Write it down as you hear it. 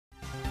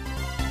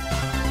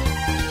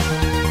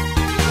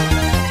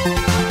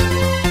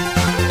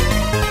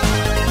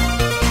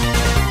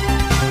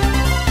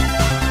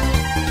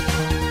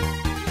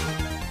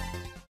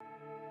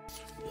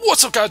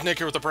What's up guys, Nick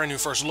here with a brand new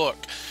first look.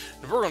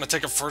 And we're going to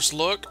take a first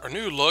look, or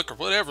new look, or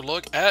whatever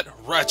look, at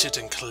Ratchet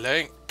and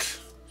Clank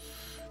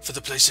for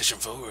the PlayStation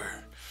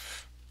 4.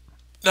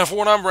 Now for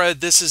what I'm read,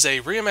 this is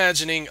a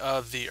reimagining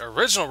of the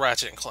original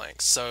Ratchet and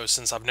Clank, so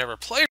since I've never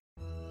played,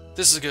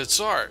 this is a good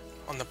start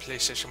on the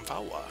PlayStation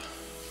 4.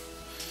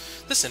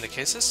 This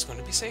indicates this is going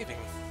to be saving.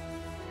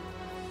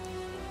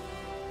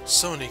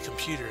 Sony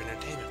Computer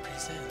Entertainment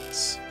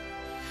presents.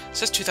 It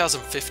says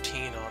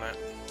 2015 on it.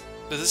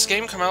 Did this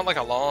game come out like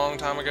a long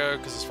time ago?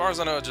 Because as far as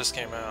I know, it just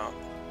came out.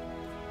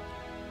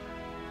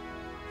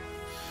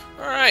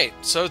 Alright,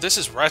 so this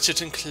is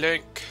Ratchet and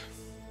Clank.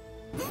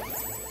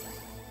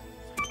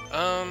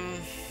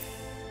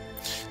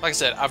 Like I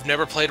said, I've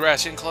never played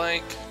Ratchet and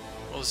Clank.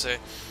 We'll see.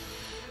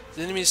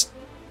 The enemies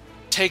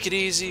take it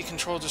easy,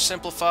 controls are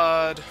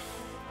simplified.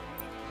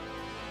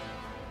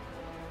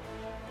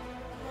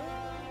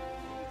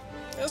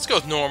 Let's go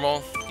with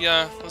normal.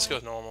 Yeah, let's go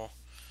with normal.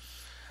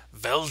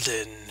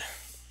 Velden.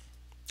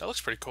 That looks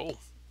pretty cool.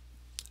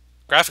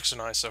 Graphics are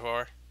nice so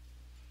far.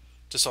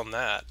 Just on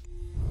that.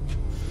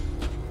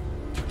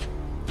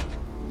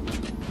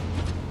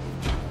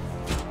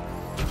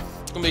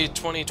 It's gonna be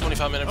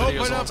 20-25 minute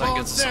videos as long as I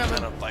get some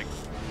kind of like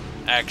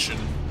action.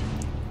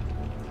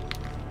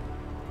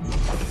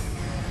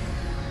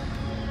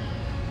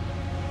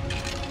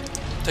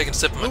 Taking a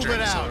sip of my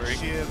drink, sorry.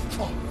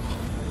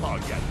 Oh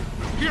yeah,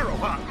 hero,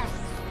 huh?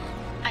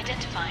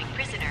 Identifying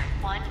prisoner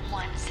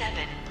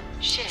 117.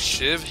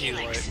 Shiv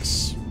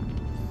Helix.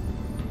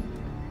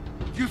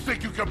 You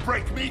think you can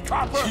break me,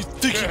 Copper? You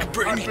think you can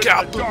break me, I've been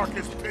Copper? in the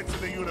darkest pits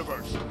of the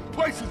universe.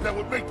 Places that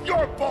would make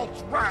your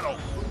bolts rattle.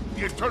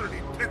 The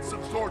eternity pits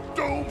of Sword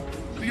Doom.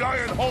 The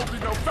iron holding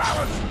no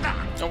balance.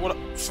 Now,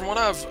 from what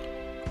I've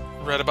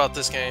read about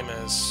this game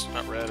is,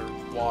 not read or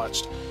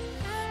watched,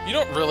 you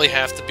don't really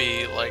have to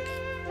be, like,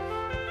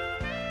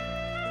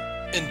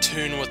 in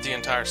tune with the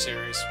entire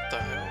series. What the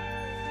hell?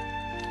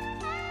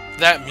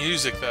 That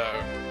music, though.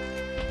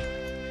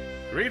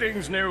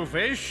 Greetings, new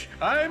fish.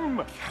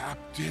 I'm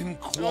Captain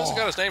Quark. He also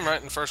got his name right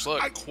in the first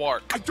look.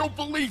 Quark. I don't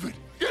believe it.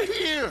 You're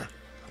here.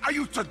 I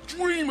used to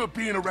dream of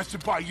being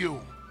arrested by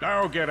you.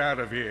 Now get out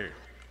of here.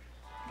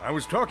 I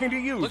was talking to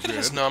you, Look at kid.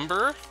 his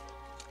number.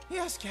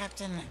 Yes,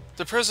 Captain.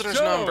 The prisoner's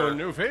So, number.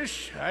 new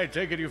fish, I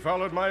take it you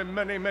followed my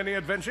many, many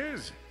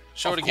adventures?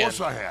 Show it again. Of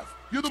course I have.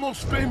 You're the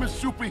most famous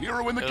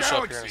superhero in the It'll show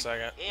up here in a galaxy.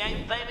 second. He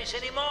ain't famous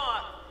anymore.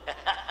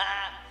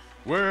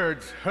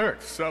 Words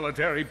hurt,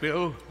 solitary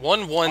Bill.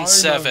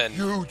 117.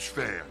 I'm a huge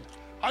fan.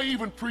 I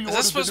even Is pre-ordered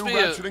that supposed the to new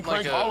be Ratchet and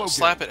Clank Holo a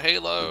slap game. at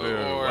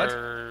Halo,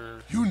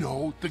 or You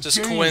know, the just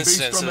game based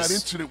on that coincidences?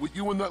 incident with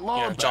you and that you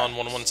law know, John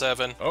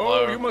 117? Oh,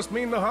 Hello. you must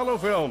mean the Hollow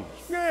film.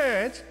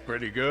 Yeah, it's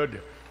pretty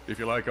good, if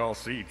you like all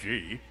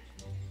CG.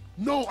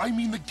 No, I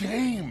mean the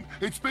game.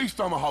 It's based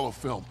on the Holo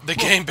film. The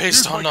game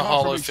based here's on my the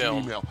Holo confirmation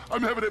film. Email.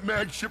 I'm having it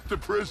mag shipped to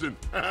prison.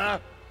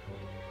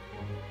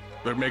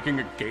 They're making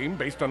a game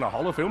based on a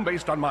Hollow film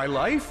based on my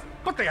life?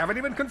 But they haven't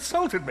even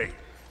consulted me.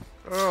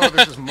 Oh,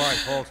 this is my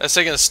fault. That's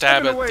taking a stab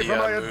I've been at away from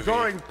my the movie.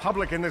 adoring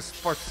public in this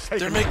forsaken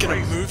They're making a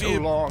place movie. too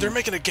long. They're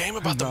making a game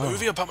about the No.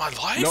 movie about my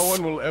life. No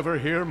one will ever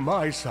hear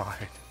my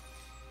side.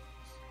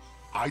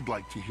 I'd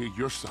like to hear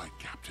your side,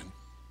 Captain.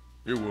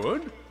 You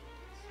would?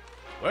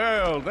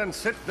 Well, then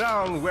sit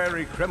down,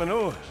 wary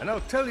criminal, and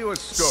I'll tell you a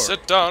story.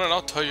 Sit down and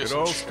I'll tell you It some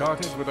all shit.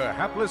 started with a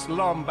hapless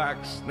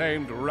lombax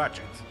named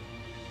Ratchet.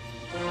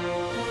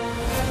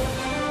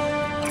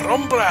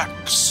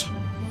 Rumbrax.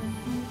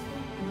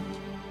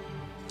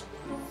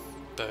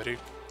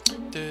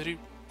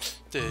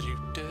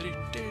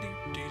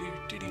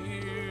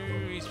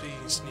 He's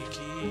being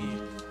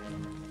sneaky.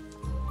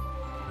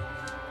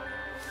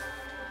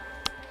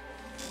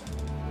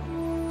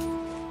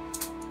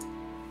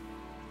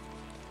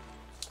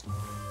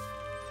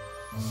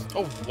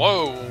 Oh,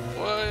 whoa!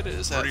 What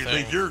is that Where do you thing?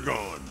 think you're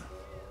going?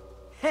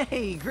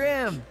 Hey,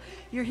 Grim.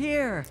 You're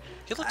here.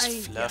 He looks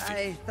fluffy.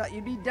 I thought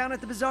you'd be down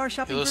at the bazaar He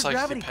shopping looks for like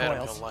gravity the pet.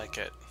 coils. He'll like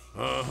it.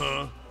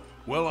 Uh-huh.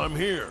 Well, I'm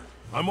here.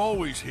 I'm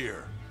always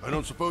here. I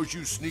don't suppose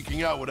you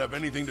sneaking out would have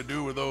anything to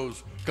do with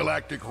those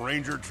Galactic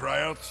Ranger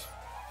tryouts?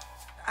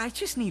 I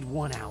just need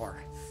 1 hour.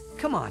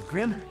 Come on,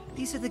 Grim.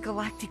 These are the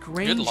Galactic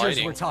Rangers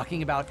lighting. we're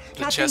talking about. The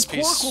Captain chess Quark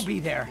piece will be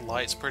there.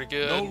 light's pretty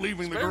good. No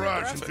leaving It's the very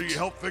garage good until you graphics.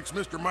 help fix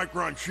Mr.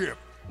 Micron's ship.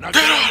 Now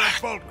get on that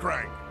bolt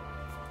crank.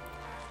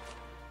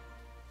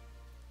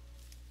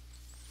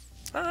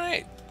 All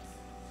right.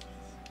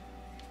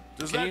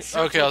 Does Can that you- ship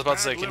okay, I was about to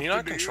pad say, can lift you not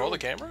into control you? the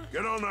camera?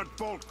 Get on that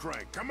bolt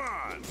crank. Come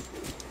on.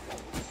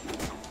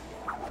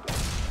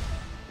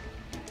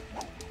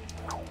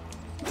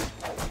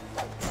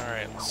 All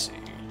right. Let's see.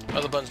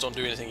 Other buttons don't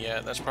do anything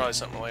yet. That's probably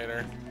something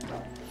later.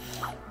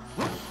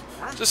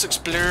 Just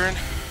exploring.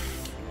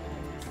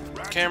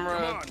 Ratchet, Camera,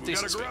 come on. We decent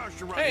got a speed.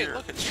 garage around Hey, here.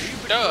 look at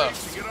Leave the stuff.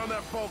 crates and get on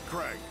that bolt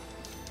crank.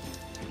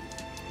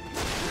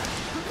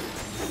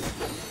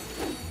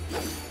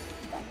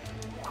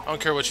 I don't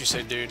care what you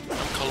say, dude.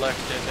 I'm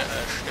collecting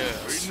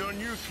shit. Waiting on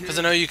you, kid. Because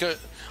I know you could.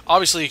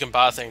 Obviously, you can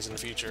buy things in the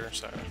future,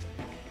 so.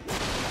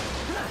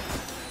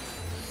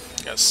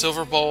 Got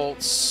silver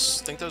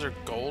bolts. I think those are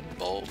gold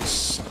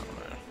bolts. I don't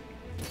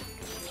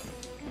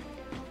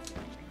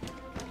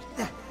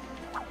know.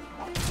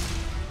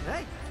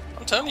 Hey,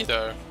 I'm telling you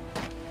though,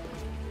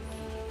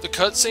 the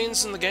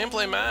cutscenes and the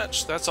gameplay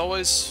match. That's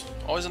always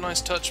a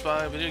nice touch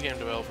by video game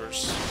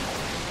developers.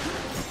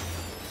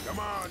 Come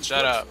on,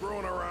 Shut up.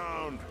 Screwing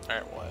around. All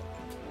right, what?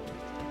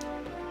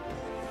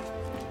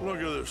 Look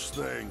at this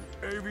thing.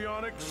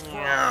 Avionics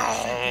fried, Meow.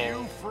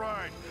 CPU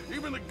fried,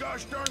 even the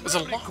gosh darn Is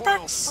it battery coil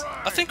Lombrax?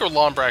 fried. I think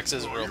Lombrax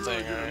is a real You thing,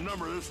 really did a right?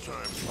 number this time.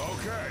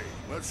 Okay,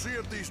 let's see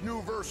if these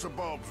new Versa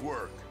bulbs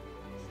work.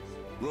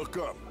 Look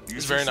up. You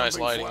It's see very nice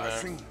something lighting there.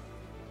 flashing?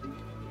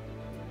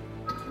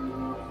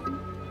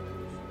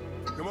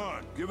 Come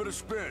on, give it a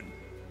spin.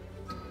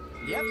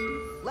 yep.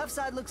 Left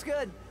side looks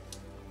good.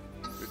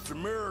 It's a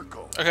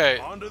miracle. Okay.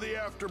 Onto the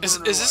afterburner Is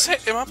this?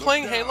 lights. Am I Look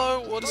playing down.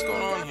 Halo? What is going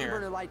on here?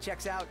 Afterburner light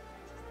checks out.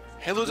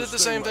 Halo did the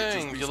same thing might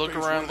just thing. be You look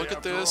space around, worthy look at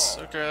after this.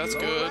 all. Okay, that's Yeah,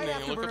 good. right,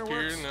 And you look up afterburner here,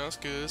 works. and that's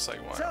good. It's like,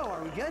 So, wow.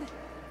 are we good?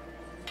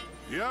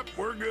 Yep,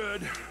 we're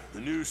good. The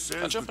news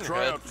says the jump in your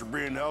head. tryouts are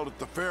being held at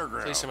the Please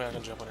fairgrounds. tell me I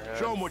can jump on your head.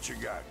 Show 'em what you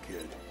got,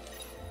 kid.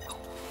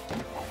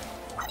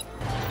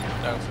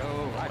 No.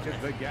 So Ratchet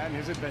began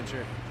his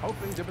adventure,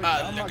 hoping to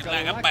I become look a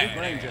like a galactic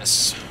ranger.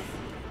 badass.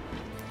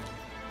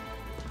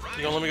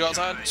 You gonna let me go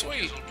outside?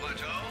 Sweet.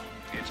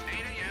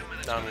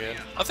 No, I'm good.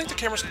 I think the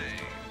camera's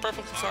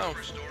perfectly fine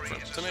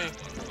to me.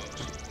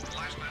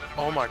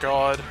 Oh my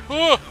god.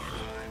 Oh!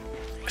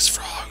 It's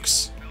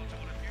frogs.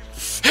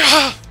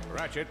 Yeah!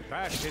 Ratchet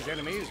passed his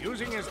enemies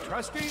using his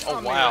trusty Oh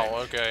Omni wow, Ray.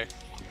 okay.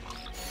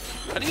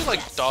 How do you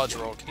like dodge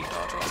roll? Can you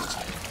dodge roll this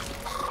game?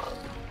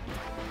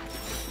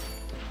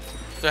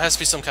 There has to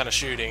be some kind of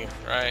shooting,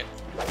 right?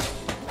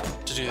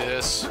 To do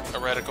this, a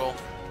reticle.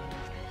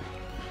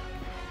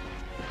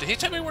 Did he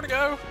tell me where to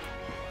go?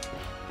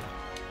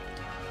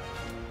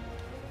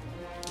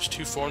 There's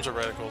two forms of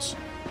reticles.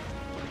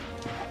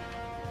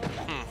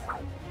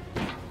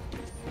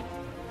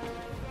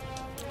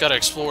 Gotta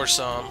explore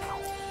some.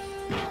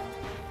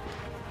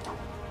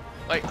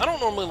 Like, I don't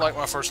normally like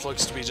my first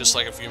looks to be just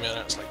like a few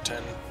minutes, like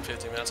 10,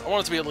 15 minutes. I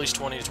want it to be at least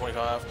 20 to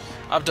 25.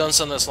 I've done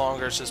some that's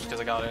longer, it's just because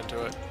I got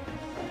into it.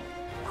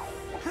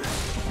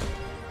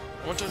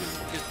 I want to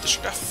get the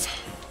stuff.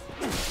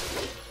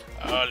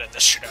 Oh, let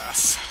the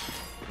stuff.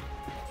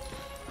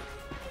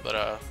 But,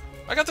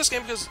 I got this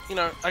game because, you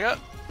know, I got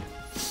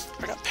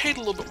paid a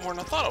little bit more than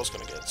I thought I was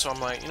going to get. So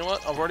I'm like, you know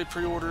what? I've already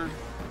pre-ordered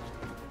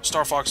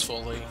Star Fox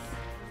fully.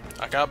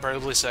 I got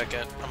Bravely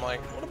Second. I'm like,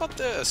 what about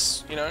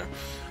this? You know,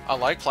 I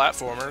like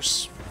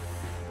platformers,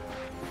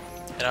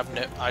 and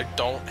I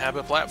don't have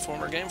a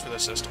platformer game for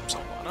this system, so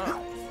why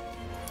not?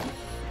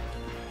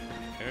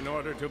 In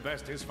order to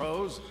best his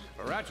foes,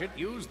 Ratchet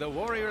used the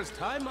warrior's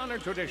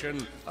time-honored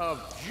tradition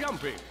of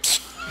jumping.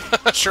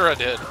 Sure I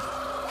did.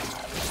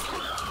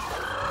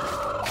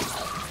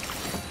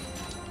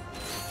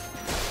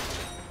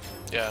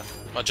 Yeah,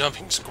 my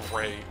jumping's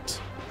great.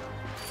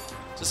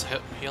 Is this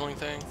a healing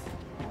thing?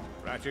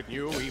 Ratchet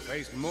knew he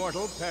faced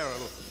mortal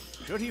peril.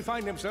 Should he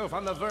find himself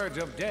on the verge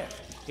of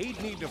death,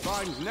 he'd need to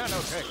find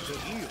nanotech to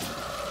heal.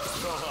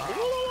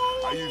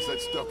 I used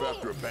that stuff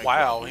after a bank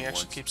Wow, robbery he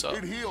actually once. keeps up.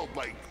 It healed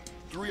like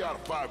 3 out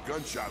of 5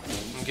 gunshot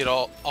wounds. And get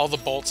all the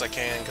bolts I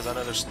can, because I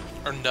know there's...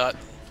 Or nut.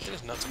 I think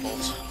it's nuts and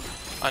bolts.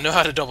 I know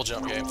how to double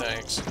jump game,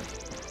 thanks.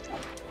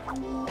 I've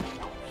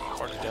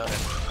already done it.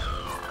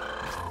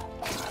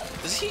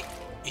 Does he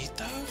eat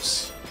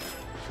those?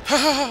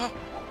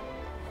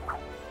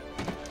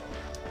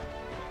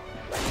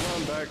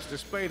 Lombax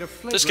displayed a This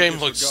flagrant game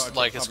looks disregard for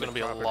like it's gonna public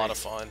be a property. lot of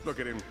fun. Look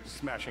at him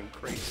smashing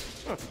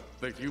crates.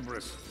 The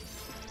hubris.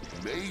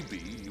 Maybe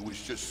he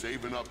was just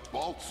saving up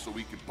bolts so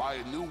he could buy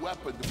a new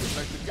weapon to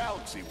protect the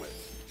galaxy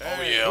with.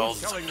 Hey, yeah, all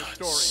who's the telling the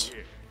nuts. story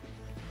here?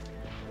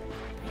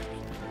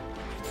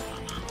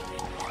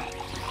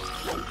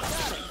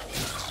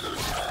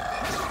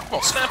 Come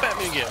on, snap at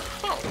me again.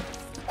 Oh.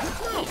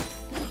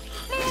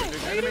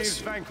 His enemies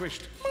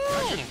vanquished.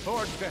 Ratchet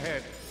forged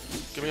ahead.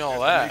 Give me all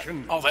that.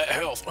 Destination. All that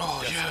health.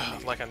 Oh, yeah.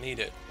 Like I need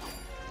it.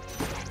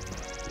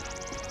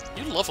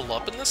 You level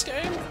up in this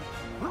game?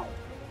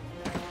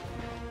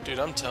 Dude,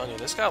 I'm telling you,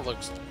 this guy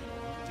looks...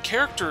 The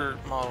character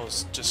model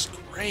is just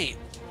great.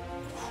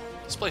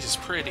 This place is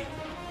pretty.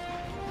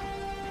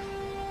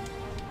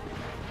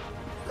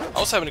 I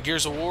was having a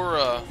Gears of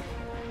War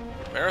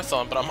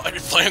marathon, but I might be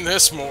playing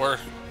this more.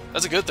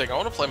 That's a good thing. I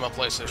want to play my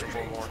PlayStation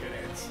 4 more.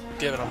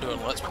 Given I'm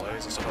doing Let's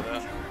Plays and stuff like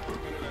that.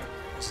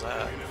 What's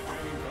that?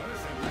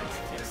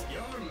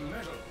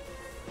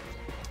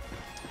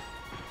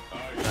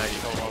 Nah, you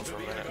hold on for a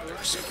minute.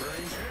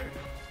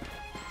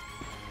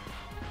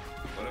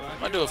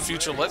 Might do a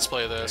future Let's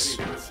Play of this.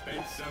 No.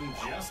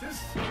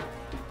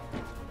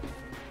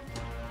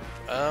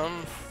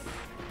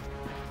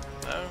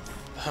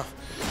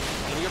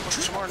 Let me get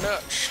some more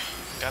nuts.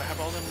 Gotta have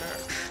all them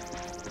nuts.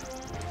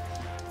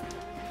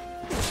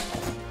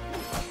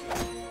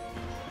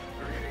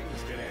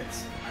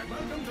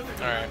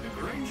 Alright.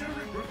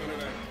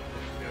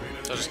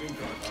 So just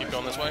keep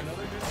going this way.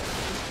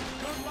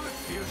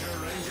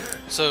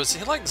 So is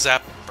he like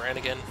Zap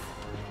Brannigan?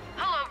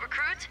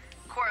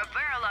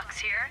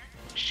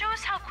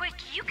 shows how quick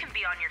you can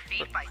be on your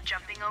feet by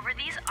jumping over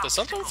these obstacles. Does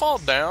something fall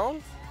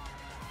down?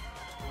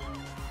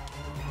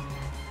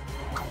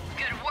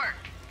 Good work.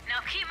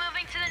 Now keep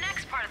moving to the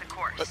next part of the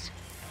course.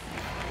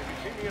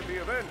 If you see me at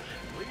the event,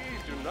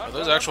 please do not Are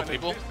those run up actual and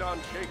people? insist on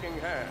shaking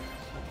hands.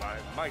 My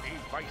mighty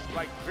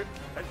vice-like grip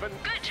has been...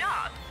 Good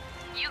job.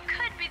 You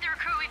could be the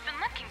recruit we've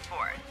been looking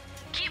for.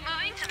 Keep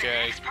moving to the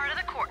next part of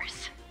the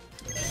course.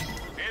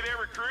 Hey there,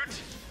 recruit.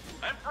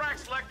 I'm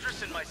Brax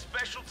Lectress, and my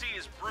specialty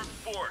is brute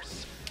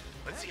force.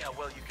 Let's see how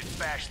well you can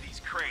bash these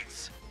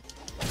crates.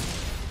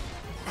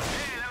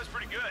 Hey, that was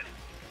pretty good.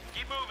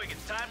 Keep moving.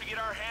 It's time to get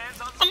our hands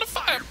on On the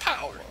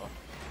firepower.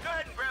 Go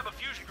ahead and grab a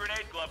fusion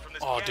grenade glove from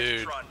this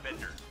Dude. Gadgetron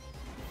vendor.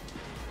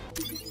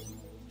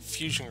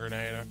 Fusion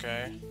grenade,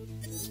 okay.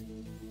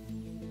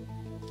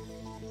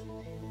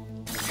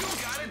 You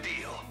got a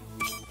deal.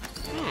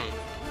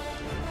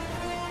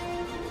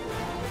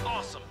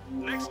 Awesome.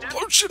 Next step,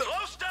 Oh, shit.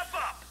 blow stuff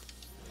up.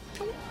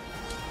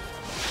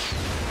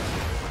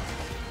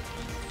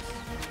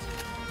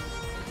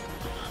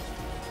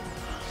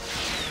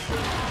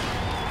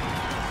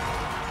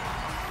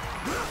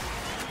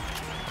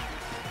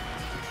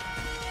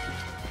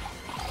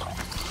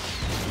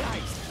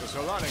 The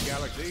Solana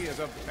Galaxy is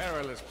a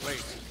perilous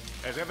place,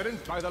 as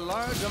evidenced by the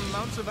large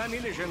amounts of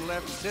ammunition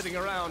left sitting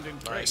around in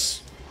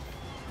crates.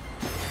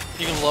 Nice.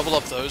 You can level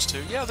up those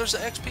too. Yeah, there's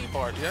an XP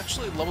bar. Do you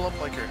actually level up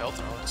like your health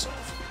and all that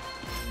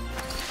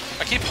stuff?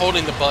 I keep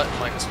holding the button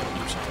like it's going to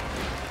do something.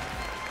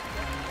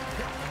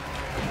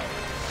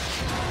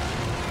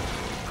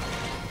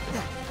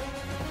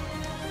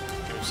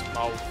 Goes,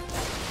 oh.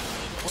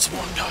 What's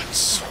more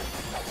nuts?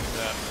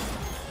 That.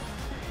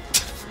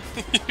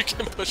 You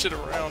can push it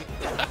around.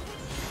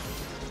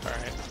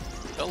 Alright.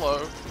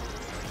 Hello.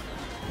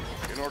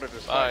 In order to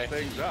Bye. spice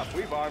things up,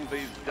 we've armed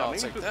these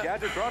dummies take with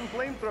that. Gadgetron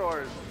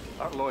flamethrowers.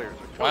 Our lawyers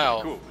are totally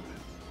Wow. cool.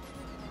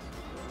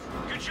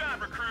 Good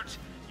job, recruits.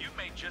 You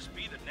may just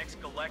be the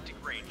next Galactic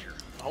Ranger.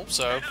 I hope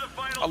so. Into the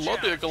final I love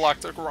the challenge.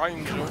 Galactic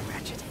Ranger.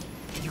 Ratchet,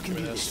 you can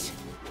do this.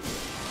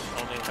 I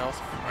don't need health.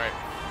 Alright,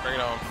 bring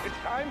it on. It's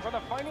time for the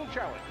final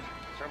challenge.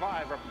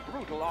 Survive a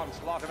brutal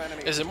onslaught of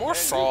enemies. Is it more and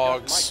you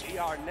frogs? just might be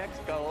our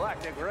next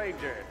Galactic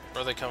Ranger.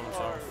 Where are they coming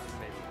from? Or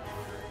maybe.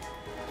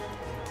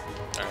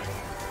 Alright.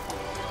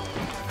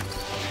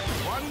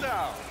 One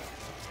down.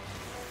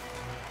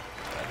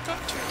 I've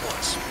got 2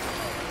 points.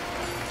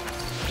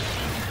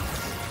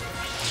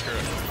 Screw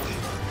it.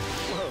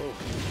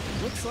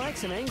 Whoa, looks like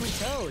some angry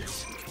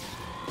toads.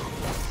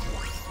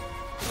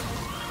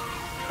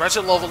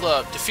 Ratchet leveled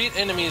up. Defeat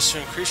enemies to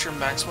increase your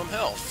maximum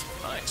health.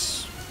 Nice.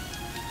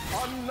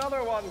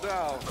 Another one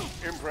down.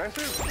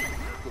 Impressive.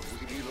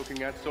 Could we be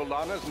looking at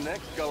Solana's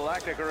next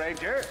Galactic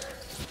Ranger?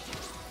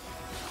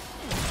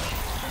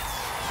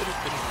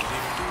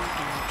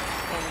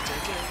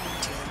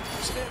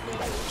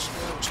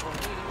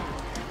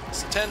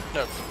 Is it 10?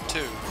 No, 2.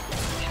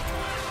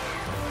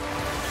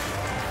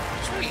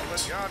 Sweet.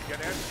 Good job,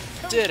 Cadet.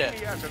 Come Did see it.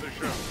 me after the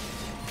show.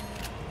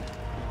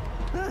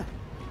 Huh,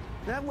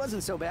 that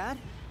wasn't so bad.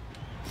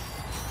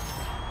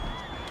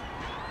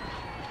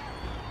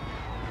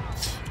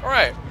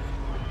 Alright.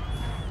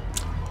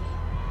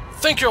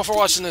 Thank you all for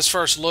watching this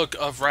first look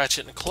of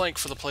Ratchet and Clank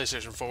for the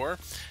PlayStation 4.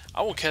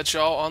 I will catch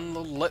y'all on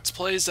the Let's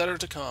Plays that are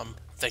to come.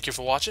 Thank you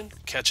for watching.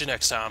 Catch you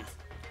next time.